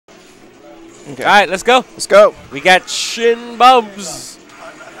Okay. All right, let's go. Let's go. We got ShinBubs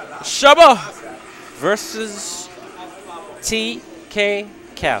Shubba versus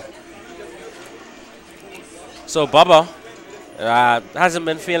T.Kel. So Bubba hasn't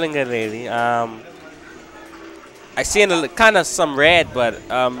been feeling good lately. I seen kind of some red, but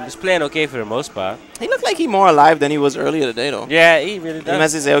he's playing okay for the most part. He looked like he more alive than he was earlier today, though. Yeah, he really He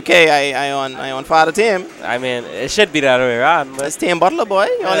does. must say, okay, I on father team. I mean, it should be the other way around. But That's team butler, boy.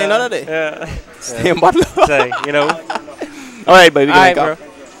 You only know that day. Yeah. Team butler. So, you know. All right, baby. All right, go. bro.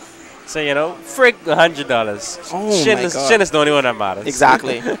 So, you know, frig $100. Oh, Shin my is, God. Shin is the only one that matters.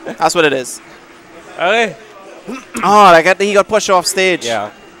 Exactly. That's what it is. Okay. Oh, he got pushed off stage.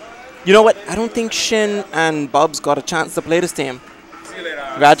 Yeah. You know what? I don't think Shin and Bubs got a chance to play this team. See you later.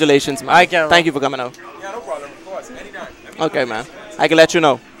 Congratulations, man. Thank you for coming out. Yeah, no problem. Of course. Anytime. Okay, man. I can let you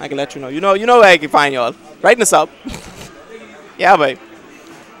know. You know where I can find y'all. Right in the sub. Yeah, babe.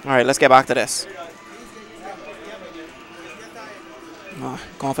 All right, let's get back to this. Oh,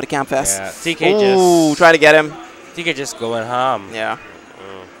 going for the camp fest. Yeah. TK Ooh, just. try to get him. TK just going ham. Yeah.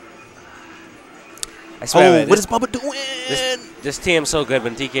 I swear. Oh, what is Bubba doing? This team's so good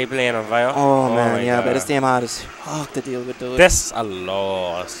when TK playing on fire. Oh, man, yeah, God. but this team hard as fuck to deal with, dude. This a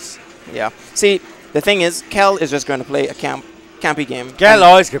loss. Yeah. See, the thing is, Kel is just going to play a campy game. Kel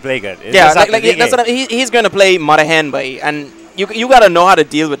always can play good. It's Yeah, just that's what he's going to play mother hen, boy, and you got to know how to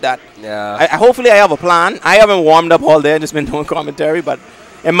deal with that. Yeah. Hopefully, I have a plan. I haven't warmed up all day, just been doing commentary, but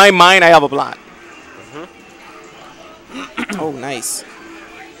in my mind, I have a plan. Oh, nice.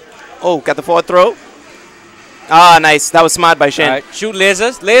 Oh, got the forward throw. Ah, nice. That was smart by Shin. Right, shoot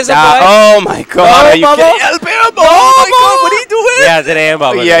lasers. Laser boy. Oh, my God. Are you Bubba. kidding? El Piro, oh, my God. What are you doing? Yeah, the name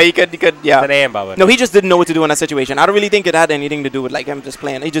Bubba. Yeah, he could, yeah. The name Bubba. No, he just didn't know what to do in that situation. I don't really think it had anything to do with like him just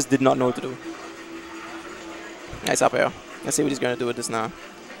playing. He just did not know what to do. Nice up here. Let's see what he's going to do with this now.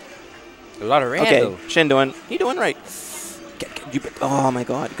 A lot of red, Okay, though. Shin doing. He doing right. Oh, my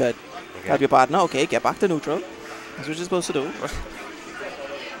God. Good. Okay. Help your partner. Okay, get back to neutral. That's what you're supposed to do.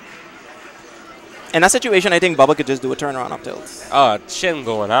 In that situation, I think Bubba could just do a turnaround up tilt. Oh, Shin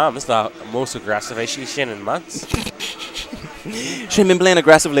going ham. It's the most aggressive I see Shin in months. Shin been playing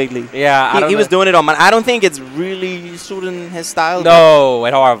aggressive lately. Yeah, he was doing it on man. I don't think it's really suiting his style. No,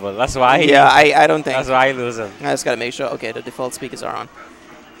 it's horrible. That's why. Yeah, I don't think. That's why he losing. I just gotta make sure. Okay, the default speakers are on.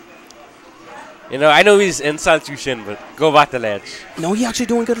 You know, I know he's insult you, Shin, but go back to ledge. No, he actually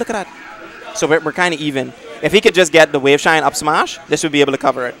doing good. Look at that. So we're kind of even. If he could just get the wave shine up smash, this would be able to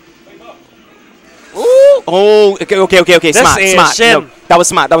cover it. Ooh! Oh, okay. Smart. Shin. No, that was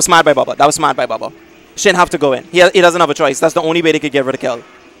smart. That was smart by Bubba. Shin have to go in. He doesn't have a choice. That's the only way they could get rid of Kel.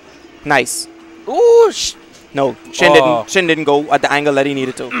 Nice. Ooh! No, Shin didn't go at the angle that he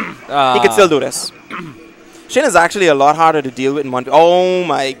needed to. He could still do this. Shin is actually a lot harder to deal with in one. Oh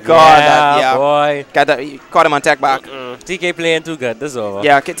my God! Yeah, boy. Got that. He caught him on tech back. TK playing too good. This is over.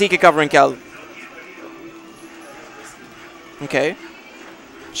 Yeah, TK covering Kel. Okay.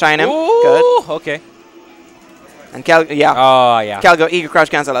 Shine him. Ooh, Good. Okay. And Kel, yeah. Oh, yeah. Kel he could crouch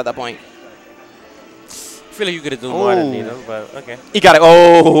cancel at that point. I feel like you could have done more than me, though, but okay. He got it.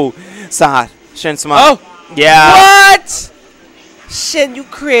 Oh, sad. Shin smart. Oh! Yeah. What? Shin, you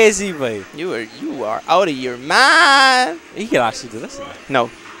crazy, boy. You are out of your mind. He can actually do this. No.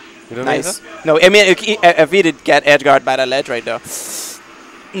 You don't Nice. think so? No, I mean, if he did get edge guard by that ledge right there.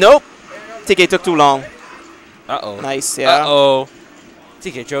 Nope. TK took too long. Uh-oh. Nice, yeah. Uh-oh.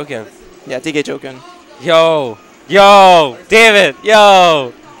 TK choking. Yeah, TK choking. Yo, David,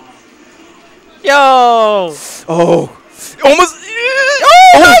 yo. Oh. Almost.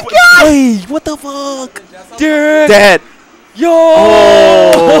 Oh, my God. Wait, what the fuck? Dude. Dead. Yo.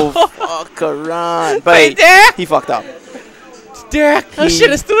 Oh, fuck around. But Wait, there. he fucked up. Derek. Oh, shit,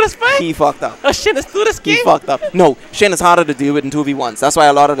 let's do this, man. He fucked up. Oh, shit, let's do this game. He fucked up. No, Shin is harder to deal with in 2v1s. That's why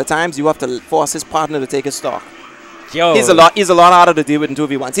a lot of the times you have to force his partner to take his stock. Yo. He's a lot harder to deal with in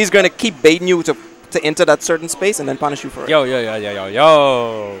 2v1s. He's going to keep baiting you to enter that certain space and then punish you for it.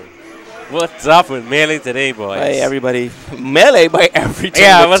 Yo. What's up with Melee today, boys? Hey, everybody. Melee by every team.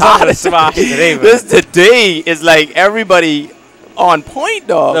 Yeah, what's up with the Smash today, man? This today is like everybody on point,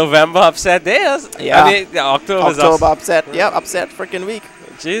 dog. November upset days. Yeah. I mean, October upset. Yeah, upset freaking week.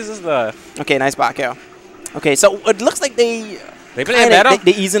 Jesus, Lord. Okay, nice back here. Okay, so it looks like they play better.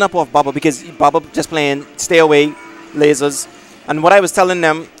 They easing up off Bubba because Bubba just playing stay away lasers. And what I was telling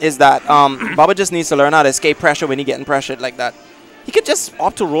them is that Bubba just needs to learn how to escape pressure when he getting pressured like that. He could just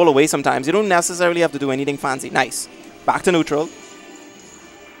opt to roll away sometimes. You don't necessarily have to do anything fancy. Nice. Back to neutral.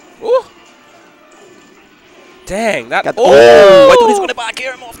 Ooh. Dang, that. I thought he was going to back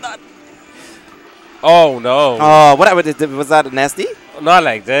air him off that. Oh, no. Oh, what was that nasty? Not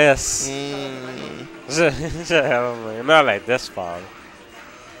like this. Not like this far.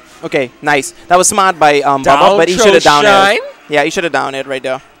 Okay, nice. That was smart by Bubba, Down but he throw should have down shine. it. Yeah, he should have down it right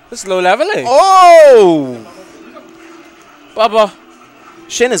there. It's low leveling. Oh! Bubba.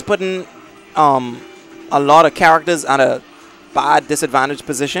 Shin is putting a lot of characters at a bad disadvantaged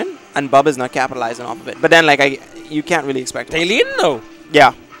position, and Bubba's not capitalizing off of it. But then, like, you can't really expect it. They leading though.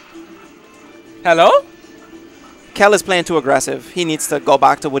 Yeah. Hello? Kel is playing too aggressive. He needs to go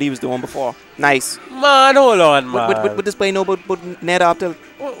back to what he was doing before. Nice. Man, hold on, man. Would this play no, but net up till...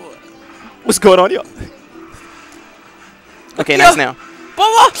 What's going on here? Okay, nice now.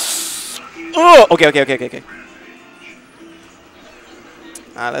 Bubba! Oh, okay.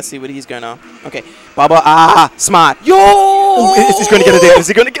 Let's see what he's going to. Okay, Bubba. Smart. Yo! Oh, is he going to get it there? Is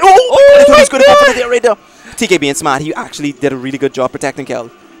he going to get? Oh, I thought he was going to go for it there, right there. TK being smart. He actually did a really good job protecting Kel.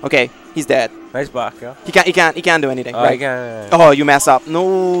 Okay, he's dead. Nice back, yeah. He can't do anything. Right? Oh, you mess up.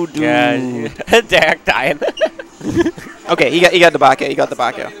 No, dude. yeah. Derek dying. Okay, he got the back here. He got the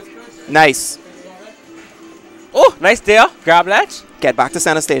back here. Nice. Oh, nice there. Grab ledge. Get back to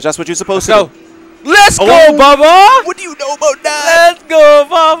center stage. That's what you're supposed Let's to go. do. Let's go, Bubba. What do you know about that? Let's go,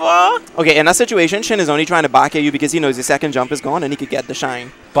 Bubba. Okay, in that situation, Shin is only trying to back at you because he knows his second jump is gone and he could get the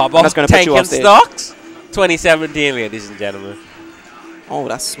shine. Bubba, And that's going to put you off stage. stocks. 2017, ladies and gentlemen. Oh,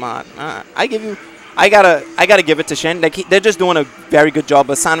 that's smart. I gotta give it to Shin. Like they're just doing a very good job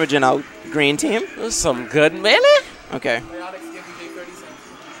of sandwiching out green team. That's some good melee. Okay.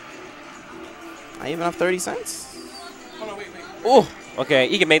 I even have 30 cents. Oh, okay.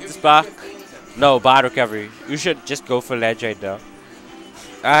 You can make this back. No, bad recovery. You should just go for ledge right there.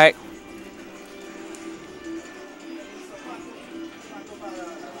 Alright.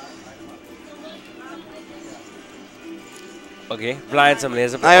 Okay, blind some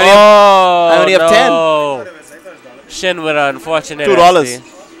laser. I only have 10. Shin with an unfortunate $2. SD.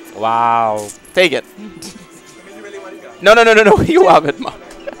 Wow. Take it. No. You have it, man.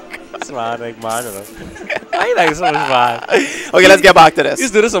 Smart, like man. I like so much fun. Okay, let's get back to this.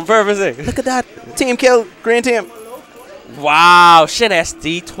 He's doing this on purpose, eh? Look at that. Team kill. Green team. Wow. Shin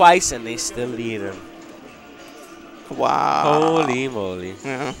SD twice and they still lead him. Wow. Holy moly.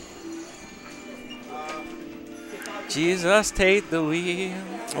 Yeah. Jesus, take the wheel.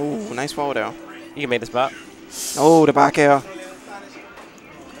 Oh, nice forward there. You can make this back. Oh, the back air.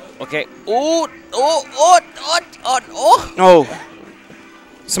 Okay. Oh. Oh.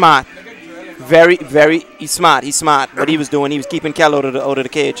 Smart. Very he's smart. He's smart. What he was doing, he was keeping Kel out of the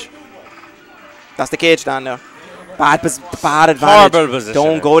cage. That's the cage down there. Bad advantage. Horrible position.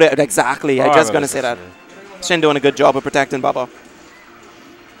 Don't go there. Exactly. I just gonna say position. that. Shin doing a good job of protecting Bubba.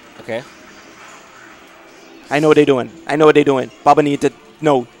 Okay. I know what they're doing. Bubba need to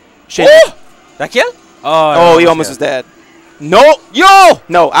know. Shin. Oh! That kill? Oh, he almost was dead. No. Yo!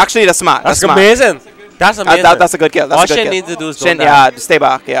 No, actually that's smart. That's smart. amazing. That's amazing. That's a good kill. That's All a good Shin kill. needs to do is Shin, don't yeah, die. stay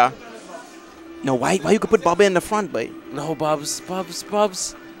back, yeah. No, why you could put Bubba in the front, boy? No, Bubs. Oh!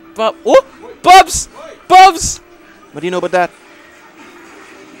 Bubs! What do you know about that?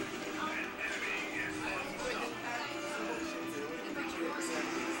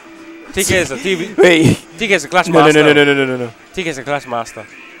 TK is a TV. Wait. TK is a clutch No. master. No. TK is a clutch master.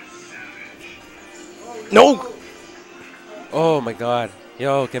 No. Oh my god.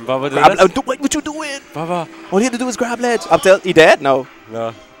 Yo, can Bubba do Grab, this? what you doing? Bubba. All he had to do was grab ledge. Up till he dead? No.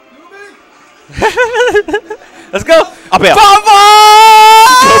 No. Let's go. Up here. Bubba!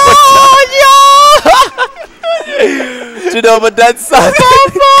 Do you know about that, son?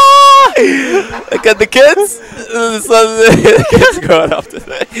 Look at the kids. The kids growing up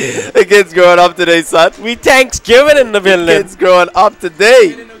today. The kids growing up today, son. We Thanksgiving in the building. Kids growing up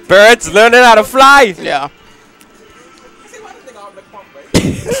today. Birds learning how to fly. Yeah.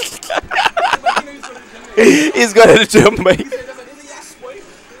 He's going to the gym, mate.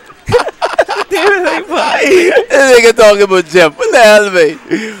 This nigga talking about gym. What the hell, mate?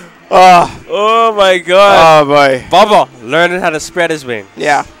 Oh my god. Oh, boy. Bubba learning how to spread his wing.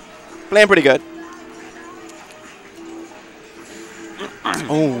 Yeah. Playing pretty good.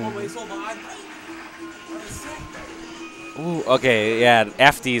 Oh. Ooh, okay, yeah,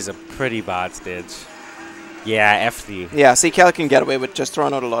 FD is a pretty bad stage. Yeah, FD. Yeah, see, Kel can get away with just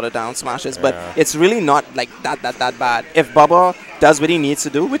throwing out a lot of down smashes, but it's really not like that bad. If Bubba does what he needs to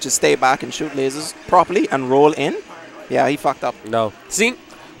do, which is stay back and shoot lasers properly and roll in, yeah, he fucked up. No. See,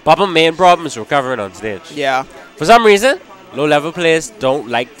 Bubba's main problem is recovering on stage. Yeah. For some reason, low-level players don't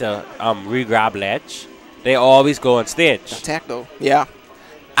like to re-grab ledge. They always go on stage. Attack, though. Yeah.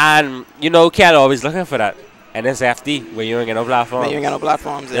 And, you know, Kel always looking for that. And it's FD, where you ain't got no platforms. You ain't got no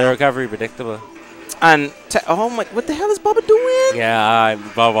platforms, The recovery predictable. And, oh my, what the hell is Bubba doing? Yeah,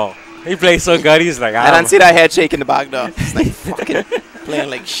 Bubba. He plays so good. He's like, I don't see that head shake in the back though. It's like fucking playing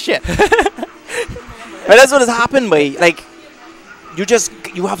like shit. But that's what has happened, boy. Like,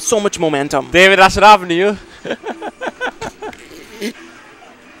 you have so much momentum. David, that's what happened to you.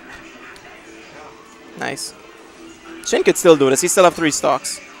 Nice. Shin could still do this. He still have 3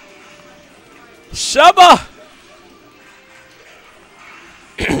 stocks. Shabba!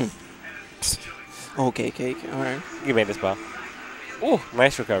 Okay, cake. All right. You made this ball. Ooh,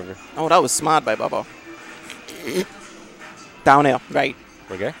 nice recovery. Oh, that was smart by Bubba. Down air, right.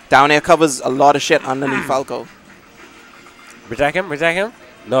 Okay. Down air covers a lot of shit underneath Falco. Protect him, protect him.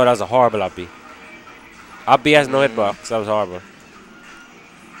 No, that was a horrible up B. Up B has no hitbox. That was horrible.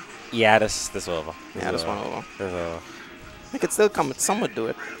 Yeah, this over. Yeah, this one over. This over. I could still come somewhat do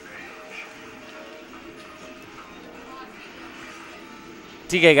it.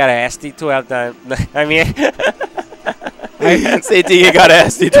 T.K. got an SD 12 times. I mean, I can't say TK got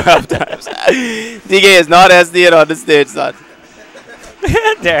SD 12 times. TK is not SD on the stage, son.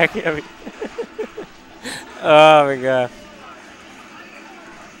 Derek. I mean. Oh my god.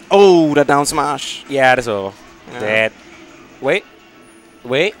 Oh, the down smash. Yeah, that's over. Yeah. Dead. Wait.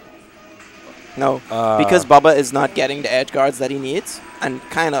 No, because Bubba is not getting the edge guards that he needs and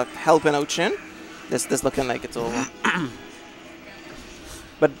kind of helping out Shin. This looking like it's over.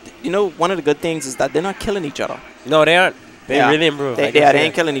 But you know, one of the good things is that they're not killing each other. No, they aren't. They really improved. They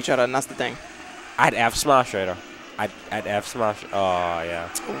ain't killing each other, and that's the thing. I'd F smash right now. I'd F smash. Oh yeah.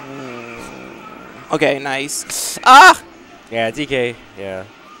 Ooh. Okay, nice. Ah! Yeah, TK. Yeah.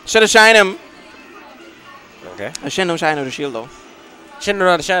 Should have shined him. Okay. Shin don't shine out the shield though. Shouldn't know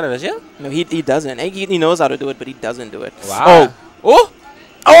how to shine on this, yeah? No, he doesn't. He knows how to do it, but he doesn't do it. Wow. Oh!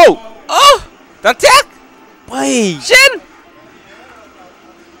 The attack! Wait! Shin!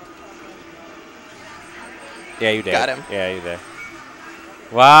 Yeah, you did. Got him. Yeah, you did.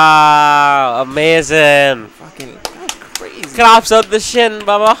 Wow, amazing. Fucking, that's crazy. Claps out the Shin,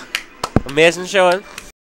 Baba. Amazing showing.